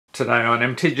Today on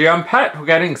MTG Unpacked, we're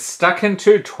getting stuck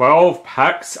into 12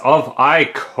 packs of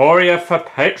Ikoria for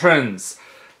patrons.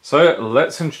 So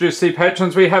let's introduce the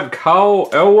patrons. We have Carl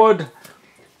Elwood,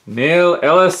 Neil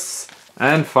Ellis,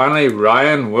 and finally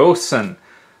Ryan Wilson.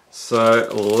 So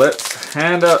let's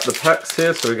hand out the packs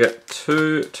here. So we get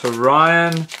 2 to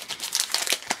Ryan,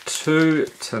 2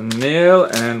 to Neil,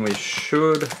 and we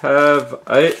should have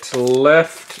 8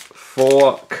 left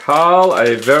for Carl,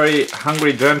 a very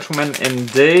hungry gentleman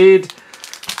indeed.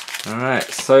 Alright,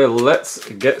 so let's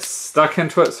get stuck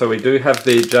into it. So we do have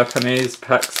the Japanese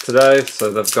packs today,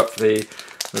 so they've got the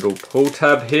little pull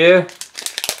tab here.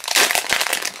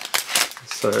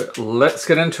 So let's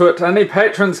get into it. Only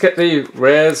patrons get the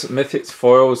rares, mythics,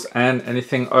 foils, and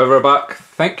anything over $1.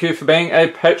 Thank you for being a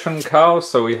patron, Carl.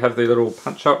 So we have the little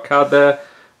punch-out card there.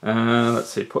 Let's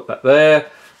see, put that there.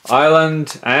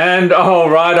 Island, and oh,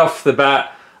 right off the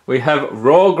bat we have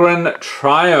Rogren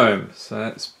Triomes. So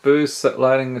let's boost that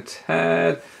lighting a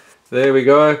tad. There we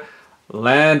go.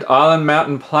 Land, island,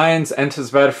 mountain, plains, enters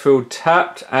battlefield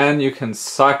tapped, and you can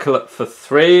cycle it for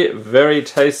 3. Very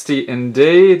tasty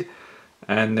indeed.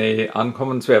 And the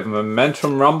uncommons, we have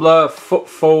Momentum Rumbler,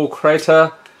 Footfall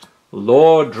Crater,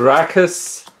 Lord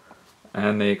Dracus,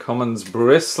 and the commons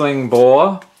Bristling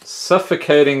Boar,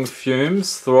 Suffocating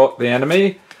Fumes, Thwart the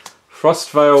Enemy,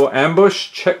 Frostveil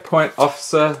Ambush, Checkpoint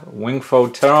Officer,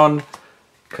 Wingfold Terron,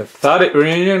 Cathartic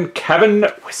Reunion, Cabin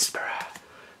Whisperer,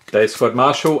 Day Squad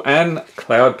Marshal, and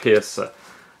Cloud Piercer.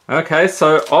 Okay,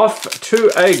 so off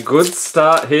to a good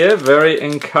start here. Very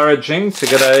encouraging to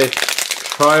get a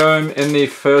Triome in the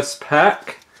first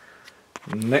pack.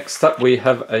 Next up we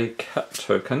have a cat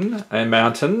token, a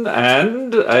mountain,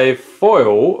 and a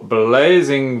foil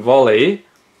Blazing Volley.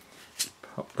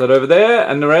 Pop that over there,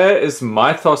 and the rare is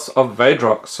Mythos of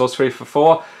Vadrok, sorcery for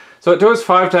 4. So it deals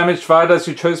 5 damage divided as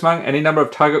you choose among any number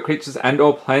of target creatures and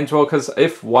or planeswalkers.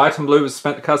 If white and blue was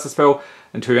spent to cast a spell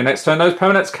until your next turn, those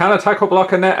permanents can't attack or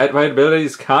block, and their activated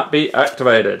abilities can't be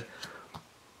activated.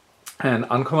 And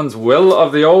uncommons, Will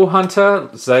of the All Hunter,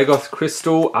 Zagoth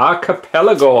Crystal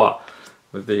Archipelago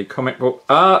with the comic book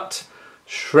art,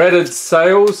 Shredded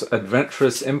Sails,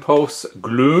 Adventurous Impulse,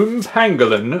 Gloom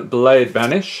Pangolin, Blade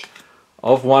Banish,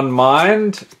 Of One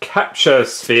Mind, Capture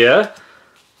Sphere.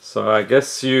 So I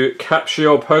guess you capture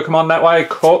your Pokemon that way.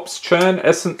 Corpse Churn,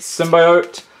 Essence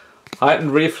Symbiote,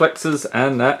 Heightened Reflexes,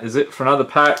 and that is it for another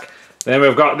pack. Then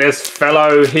we've got this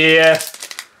fellow here.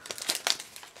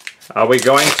 Are we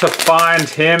going to find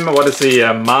him? What is he,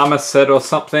 a marmoset or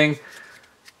something?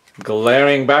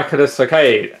 Glaring back at us.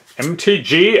 Okay,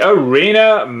 MTG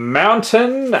Arena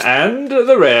Mountain, and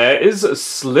the rare is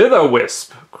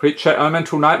Slitherwisp. Creature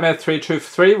Elemental Nightmare 3/2 for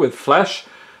 3 with Flash.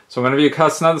 So whenever you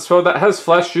cast another spell that has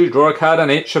Flash, you draw a card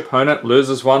and each opponent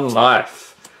loses 1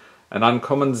 life. And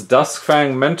uncommons,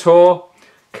 Duskfang Mentor,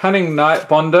 Cunning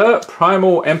Nightbonder,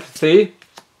 Primal Empathy,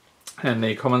 and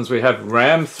the commons we have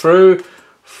Ram Through,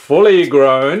 Fully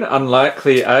Grown,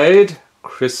 Unlikely Aid,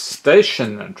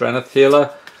 Crustacean, Drannith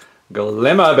Healer,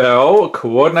 Glimmerbell,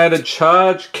 Coordinated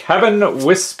Charge, Cabin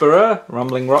Whisperer,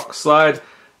 Rumbling Rock Slide,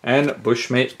 and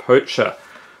Bushmeat Poacher.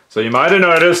 So you might have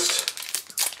noticed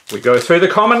we go through the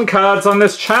common cards on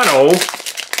this channel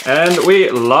and we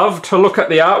love to look at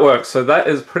the artwork. So that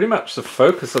is pretty much the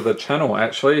focus of the channel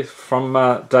actually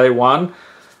from day one.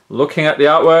 Looking at the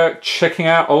artwork, checking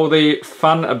out all the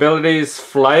fun abilities,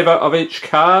 flavor of each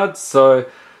card. So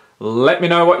let me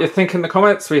know what you think in the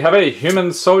comments. We have a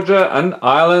Human Soldier, an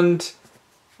Island,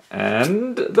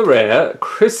 and the rare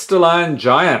Crystalline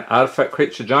Giant, Artifact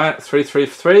Creature Giant, 3/3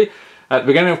 for 3. At the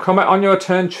beginning of combat on your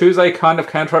turn, choose a kind of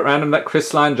counter at random that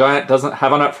Crystalline Giant doesn't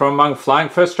have on it from among Flying,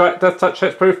 First Strike, Death Touch,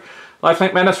 Hexproof,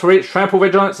 Lifelink, Menace for each, Trample,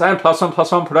 Vigilance, and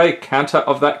 +1/+1. Put a counter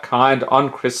of that kind on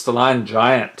Crystalline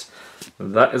Giant.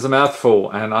 That is a mouthful.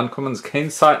 And uncommons,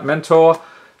 Keensight Mentor,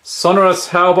 Sonorous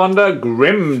Howlbonder,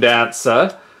 Grim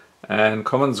Dancer, and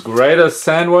commons, Greater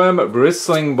Sandworm,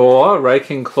 Bristling Boar,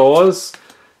 Raking Claws,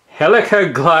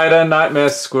 Helica Glider, Nightmare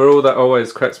Squirrel, that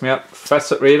always cracks me up,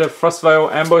 Facet Reader,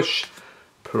 Frostveil Ambush,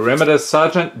 Perimeter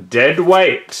Sergeant, Dead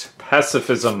Weight,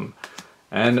 Pacifism,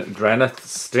 and Drannith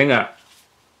Stinger.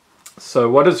 So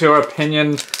what is your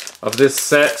opinion of this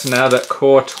set now that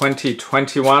Core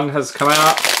 2021 has come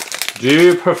out? Do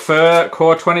you prefer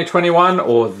Core 2021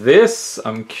 or this?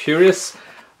 I'm curious.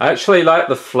 I actually like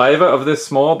the flavor of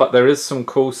this more, but there is some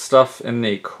cool stuff in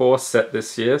the Core set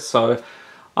this year, so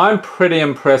I'm pretty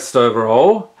impressed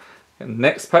overall.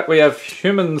 Next pack we have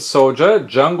Human Soldier,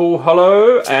 Jungle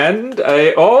Hollow, and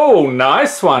a, oh,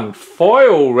 nice one,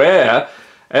 foil rare,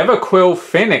 Everquill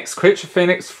Phoenix, Creature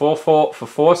Phoenix, 4/4 for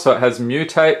 4, so it has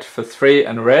Mutate for 3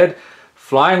 and red.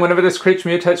 Flying, whenever this creature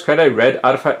mutates, create a red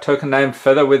artifact token named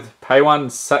Feather with pay 1,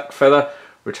 sack Feather.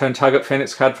 Return target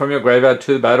Phoenix card from your graveyard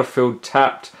to the battlefield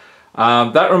tapped.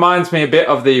 That reminds me a bit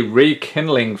of the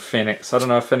Rekindling Phoenix. I don't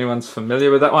know if anyone's familiar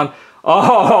with that one.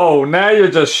 Oh, now you're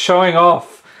just showing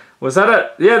off. Was that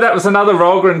it? Yeah, that was another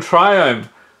Rolgren Triome.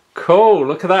 Cool,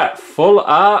 look at that. Full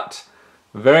art.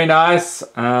 Very nice.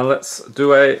 Let's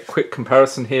do a quick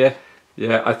comparison here.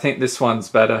 Yeah, I think this one's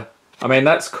better. I mean,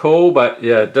 that's cool, but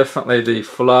yeah, definitely the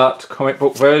full art comic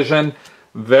book version.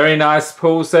 Very nice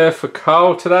pulls there for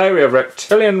Carl today. We have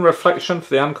Reptilian Reflection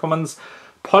for the uncommons.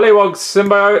 Poliwag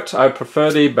Symbiote. I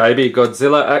prefer the Baby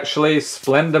Godzilla, actually.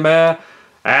 Splendormare.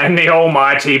 And the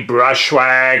almighty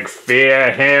Brushwag.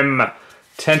 Fear him.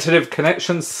 Tentative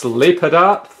Connection. Sleeper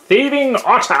Dart. Thieving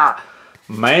Otter.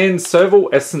 Main Serval.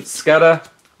 Essence Scatter.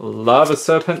 Lava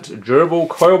Serpent. Durable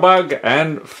Coilbug.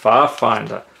 And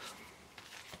Farfinder.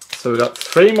 So we've got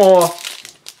 3 more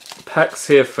packs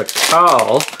here for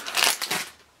Carl.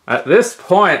 At this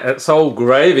point, it's all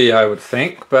gravy, I would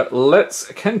think. But let's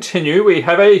continue. We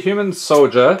have a Human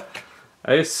Soldier,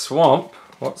 a Swamp.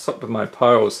 What's up with my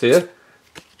piles here?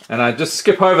 And I just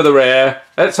skip over the rare.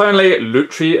 It's only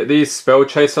Lutri, the Spell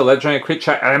Chaser, legendary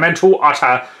creature, Elemental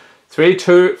Otter.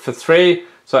 3/2 for 3.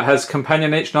 So it has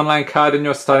companion. Each non-land card in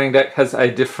your starting deck has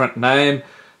a different name.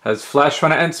 Has flash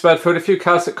when it enters battlefield. If you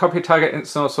cast it, copy target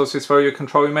instant or sorcery spell you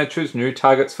control, you may choose new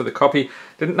targets for the copy.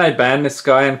 Didn't they ban this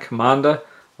guy in Commander?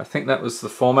 I think that was the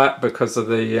format because of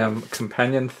the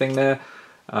companion thing there.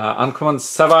 Uncommon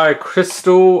Sapphire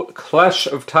Crystal, Clash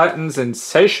of Titans,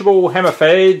 Insatiable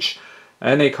Hemophage,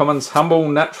 any commons Humble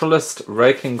Naturalist,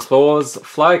 Raking Claws,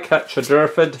 Flycatcher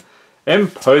Durafid,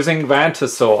 Imposing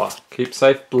Vantasaur,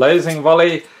 Keepsafe Blazing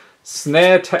Volley,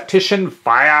 Snare Tactician,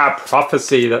 Fire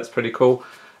Prophecy, that's pretty cool.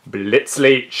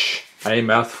 Blitzleech, a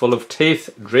Mouthful of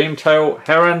Teeth, Dreamtail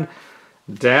Heron.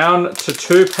 Down to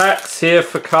 2 packs here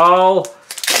for Carl.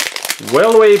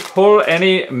 Will we pull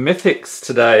any mythics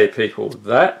today, people?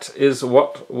 That is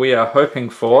what we are hoping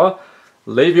for.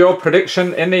 Leave your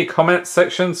prediction in the comments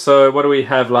section. So what do we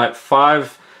have, like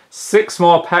 5, 6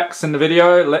 more packs in the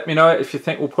video? Let me know if you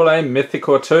think we'll pull a mythic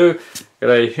or 2. Got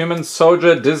a Human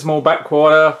Soldier, Dismal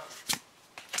Backwater,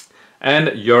 and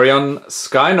Yorion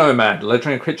Sky Nomad.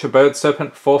 Legendary creature, Bird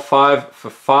Serpent, 4/5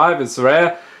 for 5 is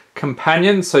rare.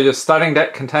 Companion, so your starting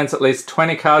deck contains at least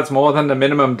 20 cards more than the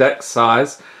minimum deck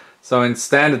size. So in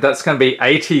standard, that's going to be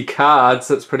 80 cards.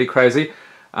 That's pretty crazy.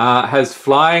 Has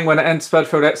flying. When it enters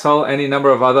battlefield, exile any number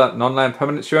of other non-land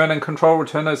permanents you own and control.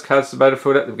 Return those cards to the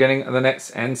battlefield at the beginning of the next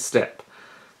end step.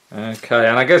 Okay,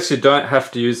 and I guess you don't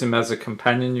have to use him as a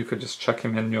companion. You could just chuck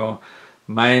him in your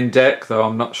main deck, though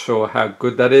I'm not sure how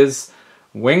good that is.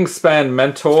 Wingspan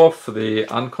Mentor for the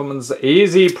uncommons.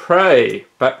 Easy Prey,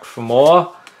 back for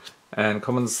more. And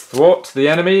commons Thwart the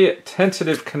Enemy.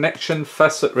 Tentative Connection,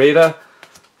 Facet Reader.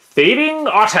 Thieving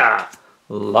Otter.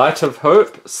 Light of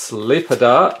Hope, Sleeper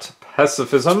Dart,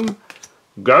 Pacifism.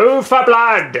 Go for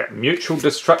Blood, Mutual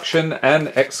Destruction, and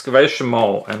Excavation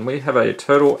Mole. And we have a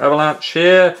Turtle Avalanche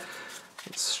here.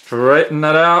 Let's straighten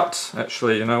that out.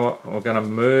 Actually, you know what? We're going to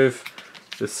move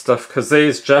this stuff because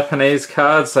these Japanese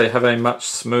cards, they have a much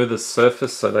smoother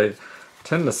surface, so they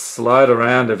tend to slide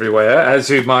around everywhere, as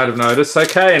you might have noticed.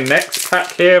 Okay, next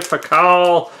pack here for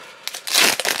Carl.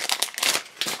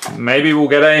 Maybe we'll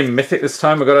get a mythic this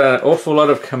time. We've got an awful lot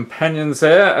of companions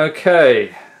there.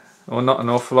 Okay, or not an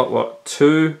awful lot, what,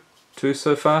 2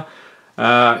 so far?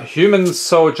 Human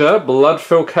Soldier,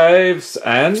 Bloodfill Caves,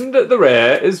 and the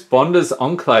rare is Bonder's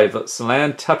Enclave. Let's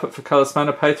land, tap it for colorless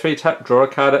mana, pay 3 tap, draw a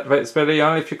card, activate its ability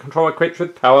only if you control a creature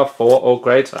with power 4 or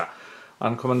greater.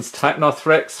 Uncommons Titanoth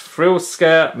Rex, Frill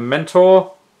Scare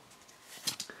Mentor,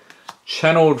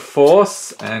 Channeled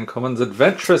Force, and commons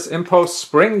Adventurous Impulse,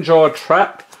 Springjaw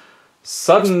Trap,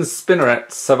 Sudden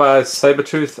Spinneret, Savage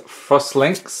Sabertooth, Frost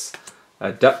Lynx,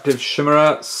 Adaptive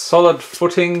Shimmerer, Solid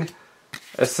Footing,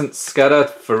 Essence Scatter,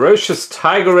 Ferocious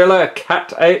Tigerilla,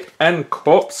 Cat Ape, and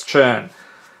Corpse Churn.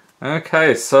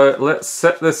 Okay, so let's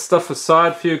set this stuff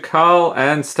aside for you, Carl,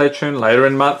 and stay tuned later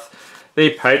in the month.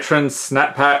 The Patron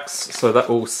Snap Packs, so that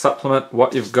will supplement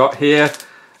what you've got here.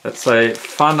 It's a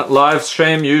fun live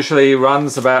stream, usually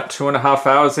runs about 2.5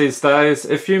 hours these days.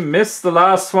 If you missed the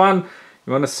last one,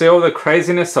 you want to see all the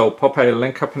craziness, I'll pop a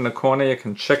link up in the corner, you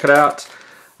can check it out.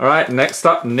 Alright, next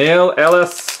up, Neil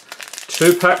Ellis.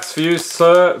 2 packs for you,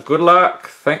 sir. Good luck.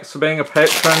 Thanks for being a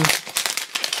patron.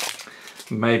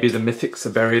 Maybe the mythics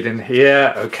are buried in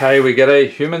here. Okay, we get a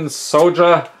Human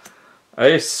Soldier,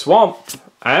 a Swamp,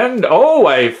 and oh,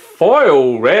 a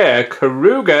foil rare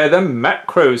Karuga the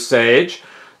Macro Sage.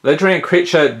 Legendary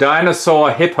creature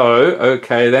Dinosaur Hippo.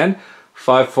 Okay then.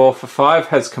 5/4 for 5,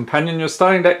 has Companion. Your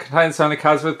starting deck contains only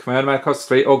cards with command mana cost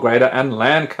 3 or greater and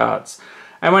land cards.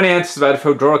 And when he enters the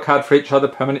battlefield, draw a card for each other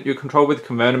permanent you control with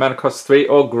command mana cost 3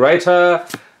 or greater.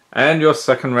 And your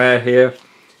second rare here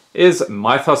is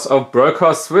Mythos of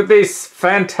Brokos with this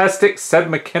fantastic Seb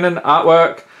McKinnon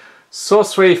artwork.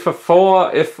 Sorcery for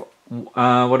 4. If,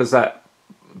 what is that?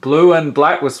 Blue and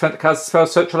black was spent to cast a spell,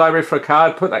 search your library for a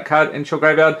card, put that card into your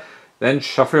graveyard, then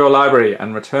shuffle your library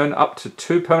and return up to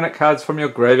 2 permanent cards from your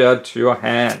graveyard to your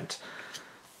hand.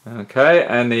 Okay,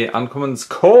 and the uncommon's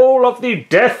Call of the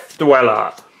Death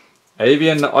Dweller,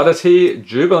 Avian Oddity,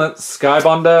 Jubilant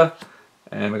Skybonder,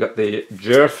 and we got the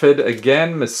Jerfid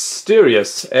again,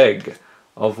 Mysterious Egg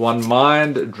of One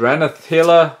Mind, Drannith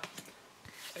Healer,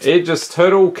 Aegis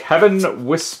Turtle, Cavern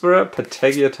Whisperer,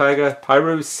 Patagia Tiger,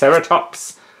 Pyru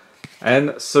Ceratops,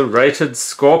 and Serrated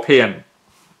Scorpion.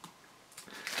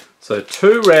 So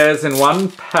 2 rares in 1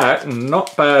 pack,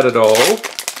 not bad at all.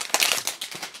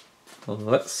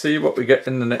 Let's see what we get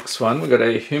in the next one. We've got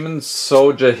a Human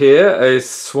Soldier here, a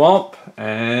Swamp,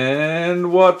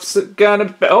 and what's it gonna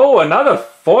be? Oh, another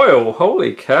foil!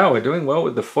 Holy cow, we're doing well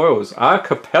with the foils.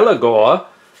 Archipelagore,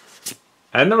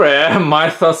 and the rare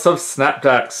Mythos of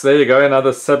Snapdax. There you go,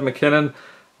 another Seb McKinnon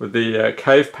with the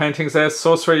cave paintings there.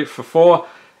 Sorcery for 4.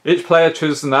 Each player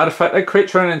chooses an artifact, a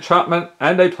creature, an enchantment,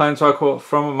 and a planeswalker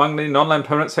from among the non-land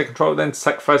permanents they control, then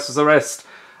sacrifices the rest.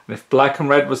 And if black and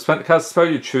red was spent to cast a spell,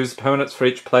 you choose permanents for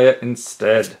each player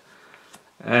instead.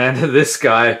 And this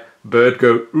guy, Bird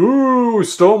Go, ooh,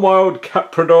 Stormwild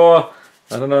Caprador.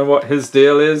 I don't know what his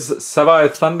deal is. Savai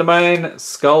Thundermane,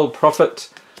 Skull Prophet,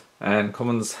 and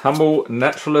Commons Humble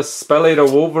Naturalist,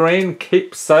 Spelleater Wolverine,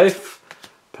 Keep Safe,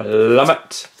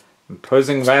 Plummet,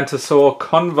 Imposing Vantasaur,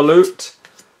 Convolute,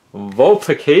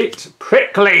 Vulpikeet,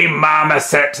 Prickly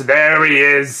Marmoset, there he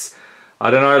is. I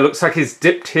don't know, it looks like he's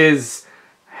dipped his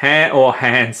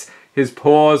his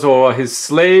paws or his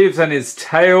sleeves and his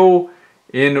tail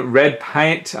in red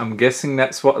paint. I'm guessing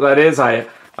that's what that is. I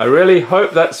really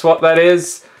hope that's what that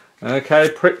is.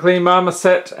 Okay, Prickly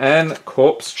Marmoset and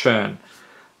Corpse Churn.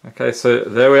 Okay, so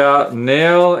there we are.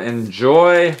 Neil,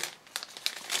 enjoy.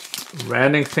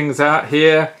 Rounding things out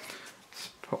here. Let's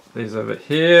pop these over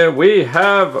here. We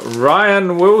have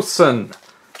Ryan Wilson.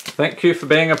 Thank you for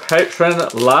being a patron.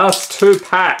 Last 2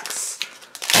 packs.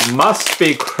 Must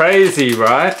be crazy,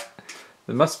 right?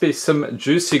 There must be some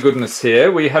juicy goodness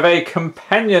here. We have a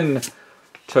Companion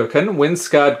token,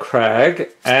 Windscarred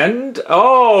Crag, and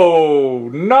oh,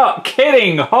 not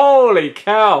kidding, holy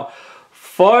cow,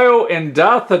 foil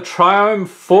Indartha Triome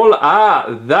Full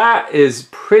Art. That is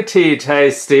pretty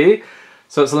tasty.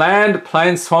 So it's land,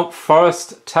 plain, swamp,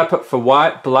 forest, tap it for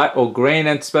white, black or green,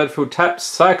 and battlefield tap,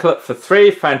 cycle it for 3,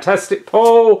 fantastic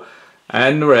pull.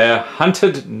 And rare,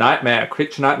 Hunted Nightmare,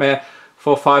 Creature Nightmare,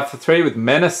 4/5 for 3 with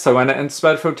Menace, so when it enters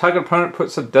battlefield, target opponent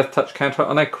puts a Death Touch counter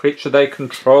on a creature they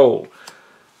control.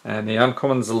 And the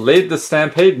uncommons lead the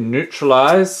Stampede,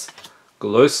 Neutralize,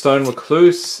 Glowstone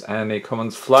Recluse, and the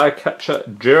commons Flycatcher,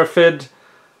 Jerfid,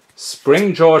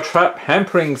 Springjaw Trap,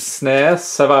 Hampering Snare,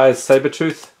 Savai's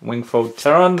Sabertooth, Wingfold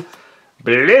Terran,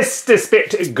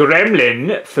 Blisterspit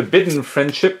Gremlin, Forbidden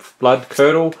Friendship, Blood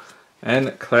Curdle,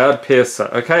 and Cloud Piercer.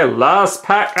 Okay, last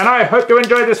pack, and I hope you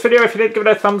enjoyed this video. If you did, give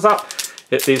it a thumbs up.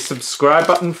 Hit the subscribe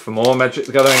button for more Magic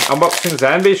the Gathering unboxings,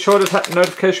 and be sure to tap the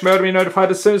notification bell to be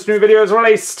notified as soon as new video is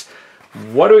released.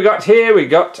 What do we got here? We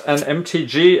got an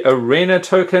MTG Arena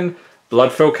token,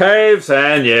 Bloodfill Caves,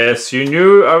 and yes, you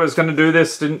knew I was going to do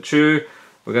this, didn't you?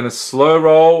 We're going to slow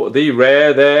roll the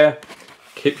rare there,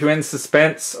 keep you in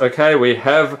suspense. Okay, we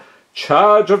have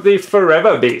Charge of the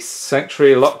Forever Beast,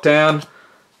 Sanctuary Lockdown,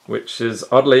 which is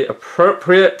oddly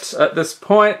appropriate at this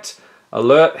point.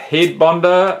 Alert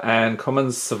Heedbonder and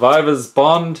Commons Survivor's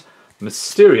Bond,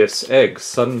 Mysterious Egg,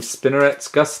 Sudden Spinneret's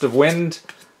Gust of Wind,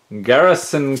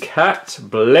 Garrison Cat,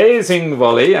 Blazing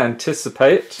Volley,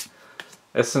 Anticipate,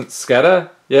 Essence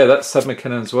Scatter. Yeah, that's Seb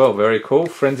McKinnon as well, very cool.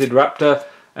 Frenzied Raptor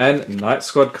and Night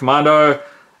Squad Commando.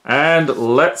 And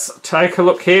let's take a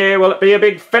look here. Will it be a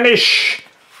big finish?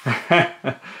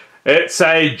 It's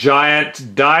a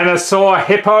giant dinosaur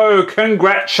hippo.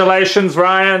 Congratulations,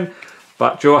 Ryan.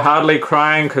 But you're hardly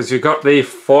crying because you got the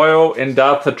foil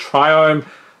Indartha Triome.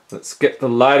 Let's get the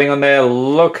lighting on there.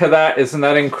 Look at that. Isn't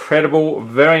that incredible?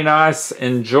 Very nice.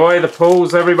 Enjoy the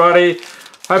pulls, everybody.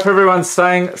 Hope everyone's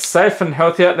staying safe and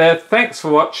healthy out there. Thanks for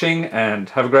watching and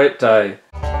have a great day.